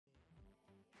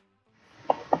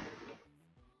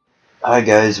Hi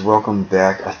guys, welcome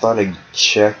back. I thought I'd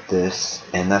check this,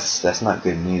 and that's not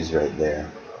good news right there.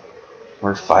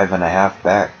 We're 5.5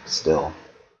 back still.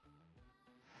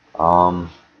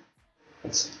 Um,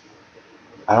 it's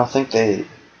I don't think they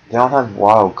don't have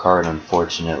wild card,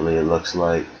 unfortunately. It looks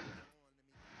like,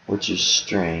 which is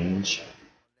strange.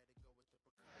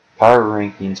 Power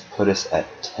rankings put us at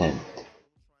 10th,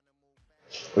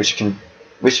 which can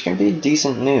be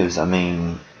decent news. I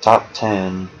mean, top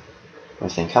 10. I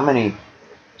think how many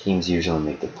teams usually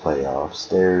make the playoffs?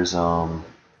 There's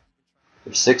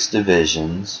 6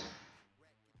 divisions.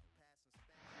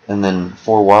 And then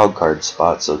 4 wildcard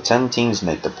spots, so 10 teams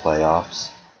make the playoffs.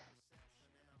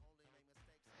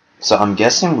 So I'm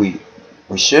guessing we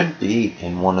should be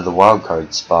in one of the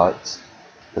wildcard spots,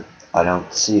 but I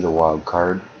don't see the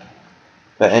wildcard.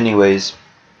 But anyways,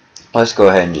 let's go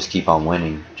ahead and just keep on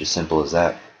winning, just simple as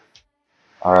that.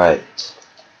 Alright,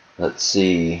 let's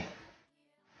see.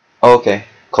 Oh, okay,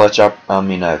 clutch up, oh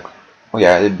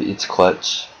yeah, it's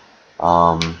clutch.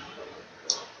 Yeah,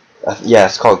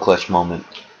 it's called clutch moment.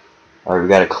 Alright, we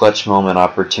got a clutch moment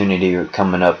opportunity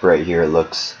coming up right here, it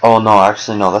looks. Oh no,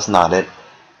 actually no, that's not it.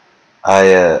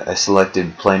 I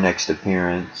selected play next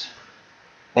appearance.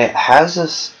 It has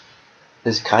us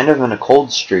is kind of in a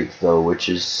cold streak though, which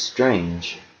is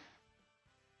strange.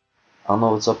 I don't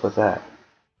know what's up with that.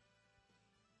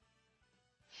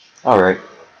 Alright,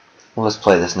 well, let's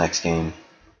play this next game.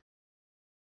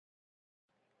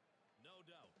 No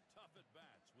doubt, tough at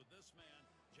bats with this man.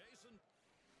 Jason,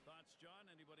 thoughts, John?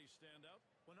 Anybody stand out?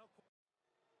 Well, no.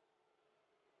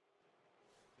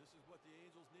 This is what the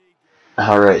Angels need.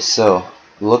 Alright, so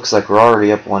looks like we're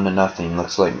already up 1-0.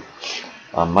 Looks like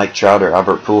Mike Trout or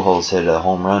Albert Pujols hit a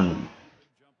home run.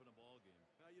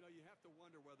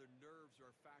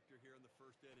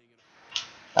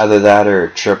 Either that or a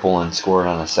triple and scored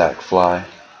on a sac fly,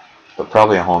 but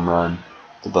probably a home run.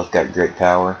 They both got great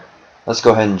power. Let's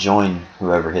go ahead and join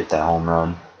whoever hit that home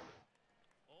run.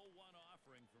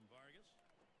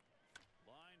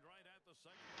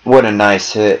 What a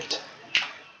nice hit.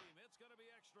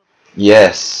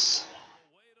 Yes.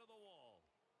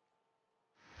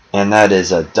 And that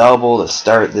is a double to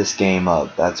start this game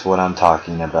up. That's what I'm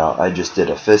talking about. I just did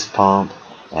a fist pump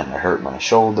and I hurt my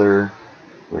shoulder,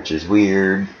 which is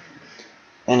weird.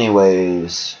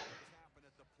 Anyways,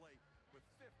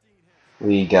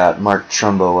 we got Mark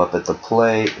Trumbo up at the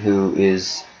plate,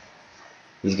 he's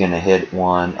gonna hit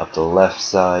one up the left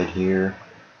side here.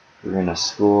 We're gonna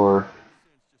score.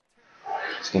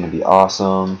 It's gonna be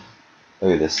awesome.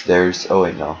 Look at this. Oh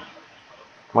wait, no.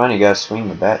 Come on, you gotta swing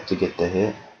the bat to get the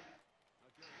hit.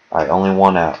 Alright, only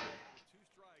one out.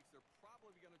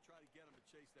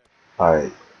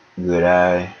 Alright, good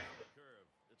eye.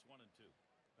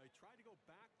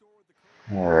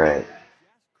 Alright.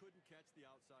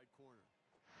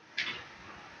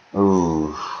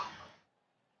 Ooh.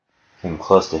 Came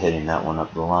close to hitting that one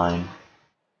up the line.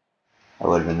 That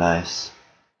would have been nice.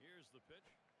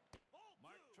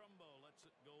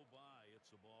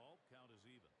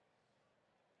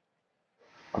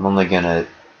 I'm only gonna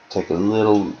take a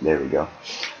little. There we go.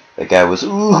 That guy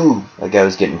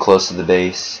was getting close to the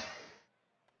base.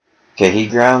 Okay, he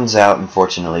grounds out,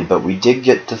 unfortunately, but we did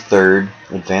get to third,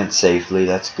 advance safely.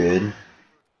 That's good.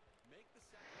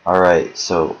 Alright,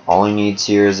 so all he needs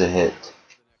here is a hit.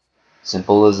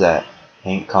 Simple as that.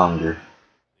 Hank Conger.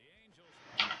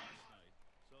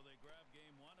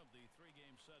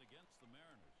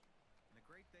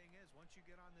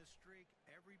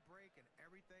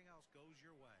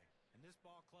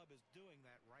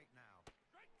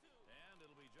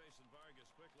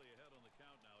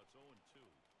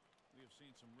 We have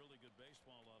seen some really good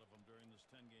baseball out of them during this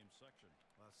 10-game section.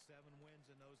 7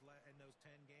 wins in those 10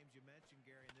 games you mentioned,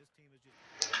 Gary, and this team is just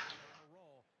on a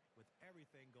roll with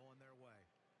everything going their way.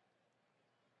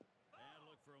 And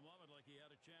look for a moment like he had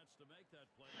a chance to make that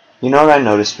play. You know what I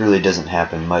noticed really doesn't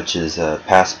happen much is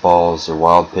pass balls or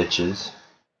wild pitches.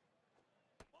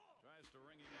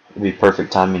 It'd be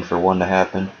perfect timing for one to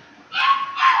happen.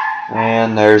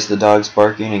 And there's the dogs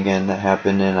barking again. That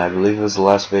happened in, I believe it was the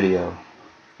last video.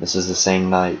 This is the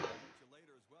same night.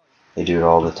 They do it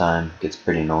all the time. Gets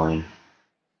pretty annoying.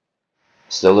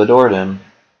 Still adored him.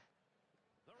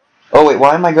 Oh wait,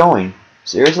 why am I going?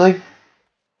 Seriously?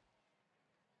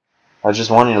 I was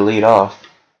just wanting to lead off.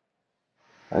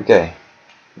 Okay.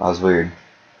 That was weird.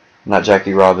 I'm not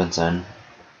Jackie Robinson.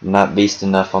 I'm not beast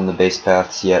enough on the base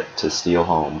paths yet to steal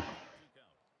home.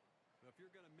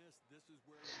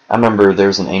 I remember there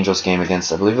was an Angels game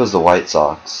against, I believe it was the White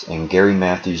Sox, and Gary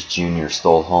Matthews Jr.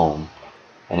 stole home.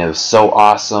 And it was so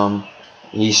awesome.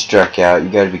 He struck out, you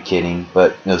gotta be kidding,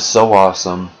 but it was so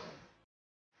awesome.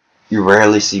 You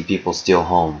rarely see people steal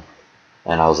home.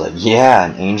 And I was like, yeah,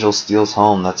 an angel steals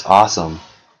home. That's awesome.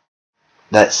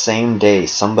 That same day,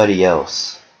 somebody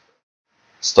else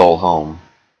stole home.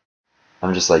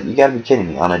 I'm just like, you gotta be kidding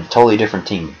me. On a totally different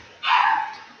team.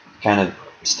 Kind of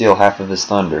steal half of his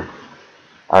thunder.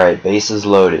 Alright, bases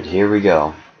loaded. Here we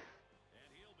go.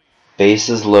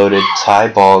 Bases loaded. Tie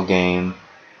ball game.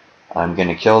 I'm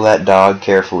gonna kill that dog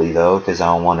carefully though, because I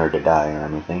don't want her to die or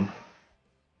anything.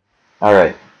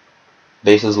 Alright.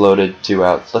 Bases loaded. 2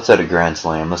 outs. Let's hit a grand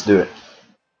slam. Let's do it.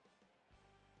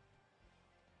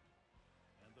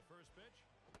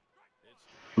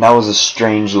 That was a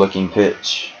strange looking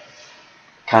pitch.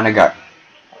 Kinda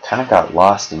got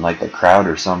lost in like the crowd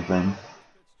or something.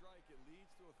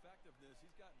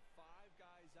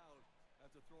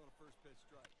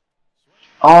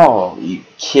 Oh, you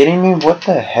kidding me? What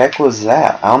the heck was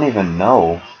that? I don't even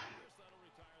know.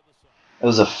 It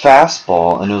was a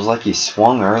fastball, and it was like he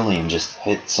swung early and just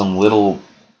hit some little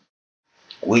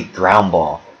weak ground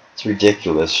ball. It's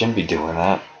ridiculous. Shouldn't be doing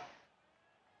that.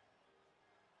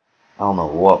 I don't know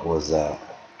what was that.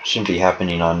 Shouldn't be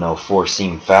happening on no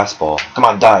four-seam fastball. Come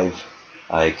on, dive.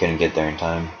 I couldn't get there in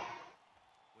time.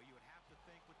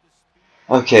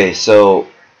 Okay, so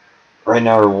right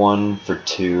now we're 1 for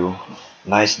 2.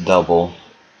 Nice double.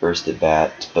 First at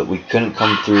bat, but we couldn't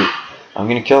come through. I'm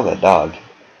gonna kill that dog.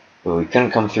 But we couldn't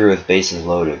come through with bases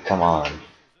loaded. Come on.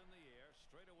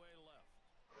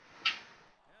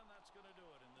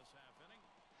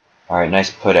 Alright, nice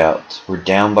put out. We're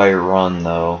down by a run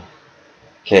though.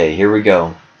 Okay, here we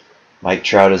go. Mike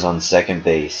Trout is on second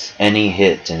base. Any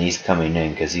hit and he's coming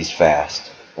in because he's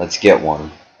fast. Let's get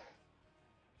one.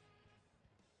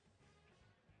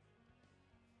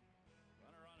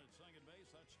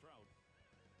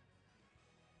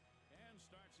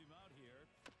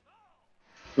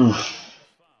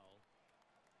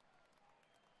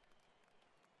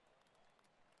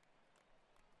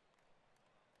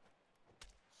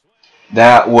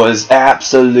 That was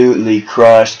absolutely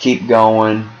crushed. Keep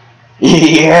going.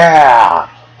 Yeah!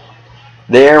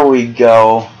 There we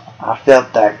go. I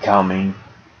felt that coming.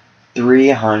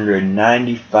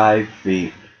 395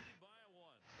 feet.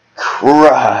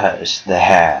 Crush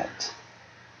that.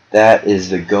 That is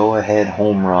the go-ahead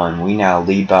home run. We now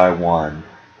lead by 1.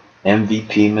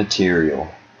 MVP material.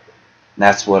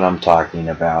 That's what I'm talking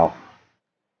about.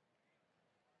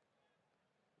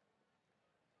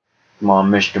 Come on,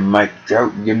 Mr. Mike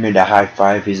Trout, give me the high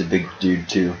five. He's a big dude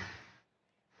too.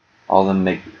 All of them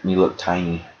make me look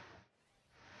tiny.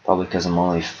 Probably because I'm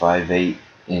only 5'8"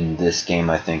 in this game,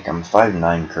 I think. I'm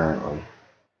 5'9" currently.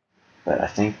 But I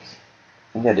think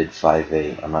I did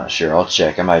 5'8". I'm not sure. I'll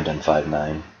check. I might have done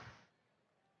 5'9".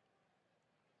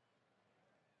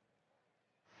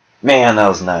 Man, that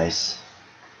was nice.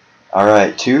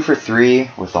 Alright, 2 for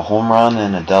 3 with a home run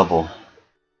and a double.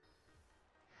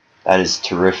 That is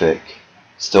terrific.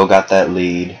 Still got that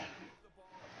lead.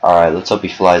 Alright, let's hope he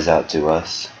flies out to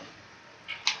us.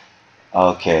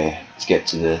 Okay, let's get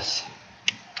to this.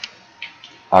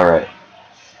 Alright.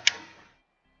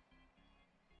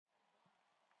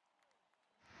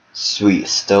 Sweet,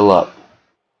 still up.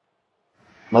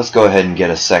 Let's go ahead and get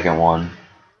a second one.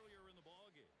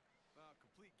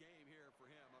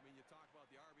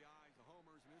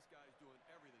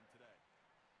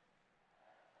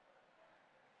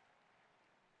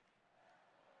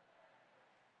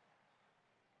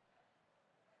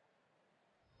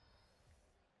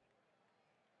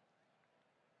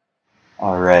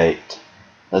 Alright.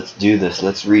 Let's do this.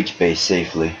 Let's reach base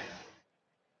safely.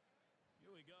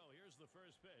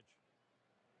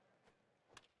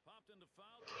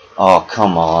 Oh,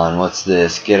 come on. What's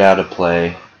this? Get out of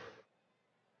play.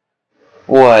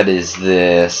 What is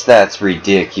this? That's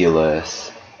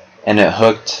ridiculous. And it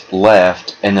hooked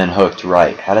left and then hooked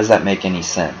right. How does that make any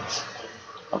sense?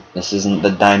 This isn't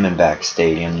the Diamondback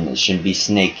Stadium. It shouldn't be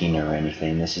snaking or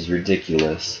anything. This is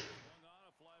ridiculous.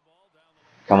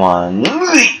 Come on.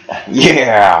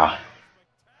 Yeah!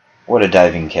 What a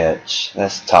diving catch.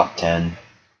 That's top 10.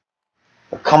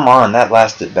 But come on, that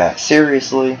last at bat.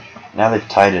 Seriously? Now they've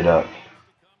tied it up.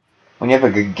 When you have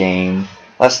a good game,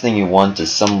 last thing you want is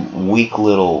some weak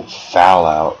little foul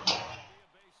out.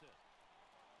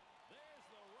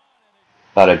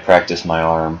 Thought I'd practice my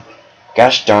arm.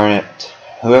 Gosh darn it.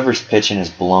 Whoever's pitching has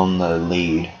blown the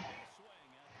lead.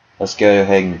 Let's go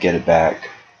ahead and get it back.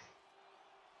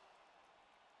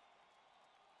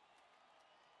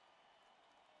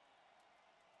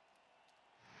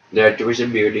 That was a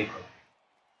beauty.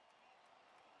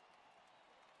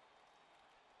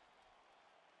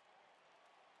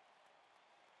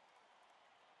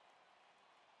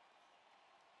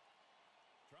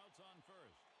 Trout's on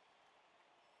first.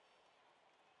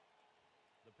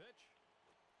 Pitch.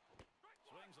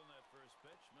 Swings on that first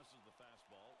pitch, misses the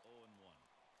fastball, 0-1.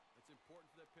 It's important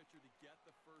for that pitcher to get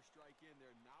the first strike in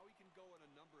there. Now he can go in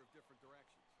a number of different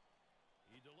directions.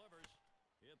 He delivers.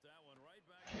 Hit that one right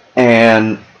back.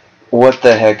 And what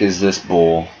the heck is this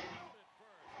bull?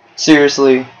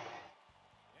 Seriously?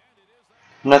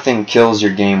 Nothing kills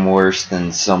your game worse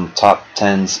than some top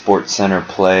 10 Sports Center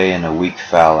play and a weak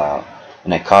foul out.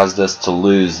 And it caused us to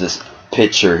lose. This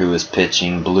pitcher who was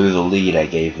pitching blew the lead I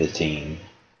gave the team.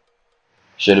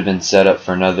 Should have been set up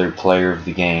for another player of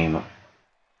the game.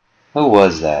 Who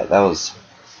was that? That was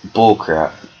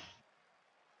bullcrap.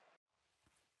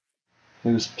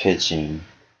 Who's pitching?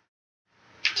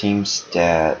 Team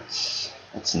stats.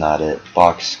 That's not it.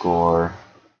 Box score.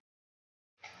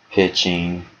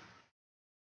 Pitching.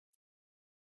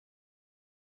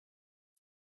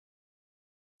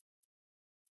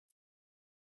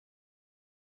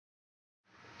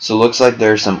 So looks like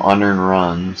there's some unearned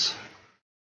runs.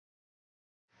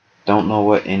 Don't know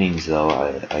what innings though.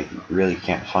 I really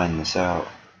can't find this out.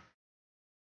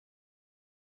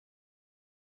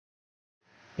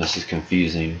 This is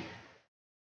confusing.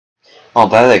 Oh,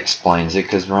 that explains it,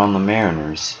 because we're on the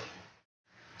Mariners.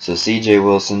 So C.J.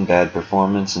 Wilson, bad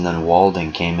performance, and then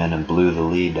Walden came in and blew the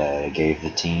lead I gave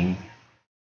the team.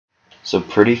 So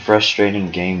pretty frustrating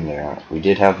game there. We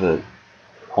did have a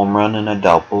home run and a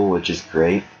double, which is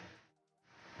great.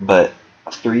 But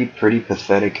 3 pretty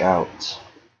pathetic outs.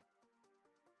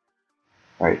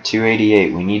 Alright,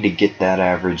 288. We need to get that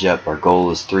average up. Our goal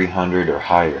is 300 or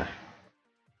higher.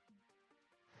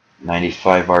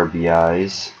 95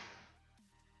 RBIs.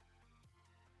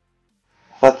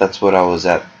 I thought that's what I was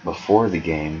at before the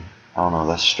game. I don't know,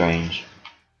 that's strange.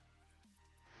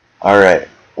 Alright,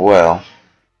 well,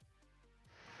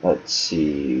 let's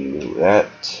see. That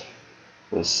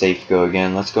was Safeco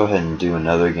again. Let's go ahead and do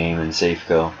another game in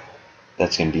Safeco.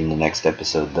 That's going to be in the next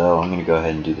episode though. I'm going to go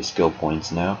ahead and do the skill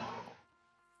points now.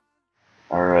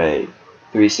 Alright,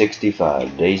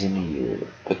 365 days in a year.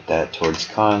 Put that towards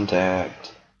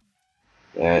contact.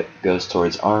 That goes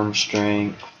towards arm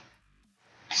strength.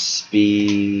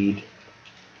 Speed.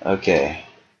 Okay.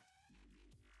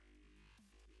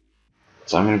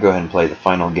 So I'm going to go ahead and play the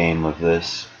final game of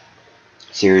this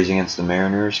series against the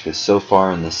Mariners, because so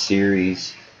far in the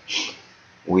series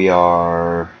we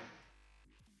are...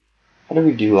 How did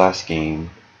we do last game?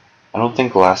 I don't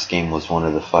think last game was one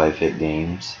of the 5-hit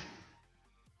games.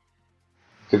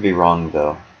 Could be wrong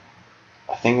though.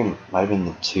 I think it might have been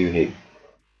the 2-hit.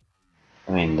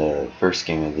 I mean the first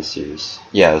game of the series.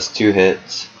 Yeah, it was 2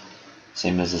 hits.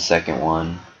 Same as the second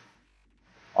one.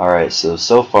 Alright, so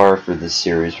far for this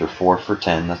series we're 4 for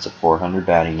 10. That's a 400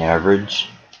 batting average.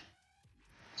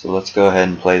 So let's go ahead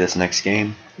and play this next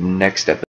game. Next episode.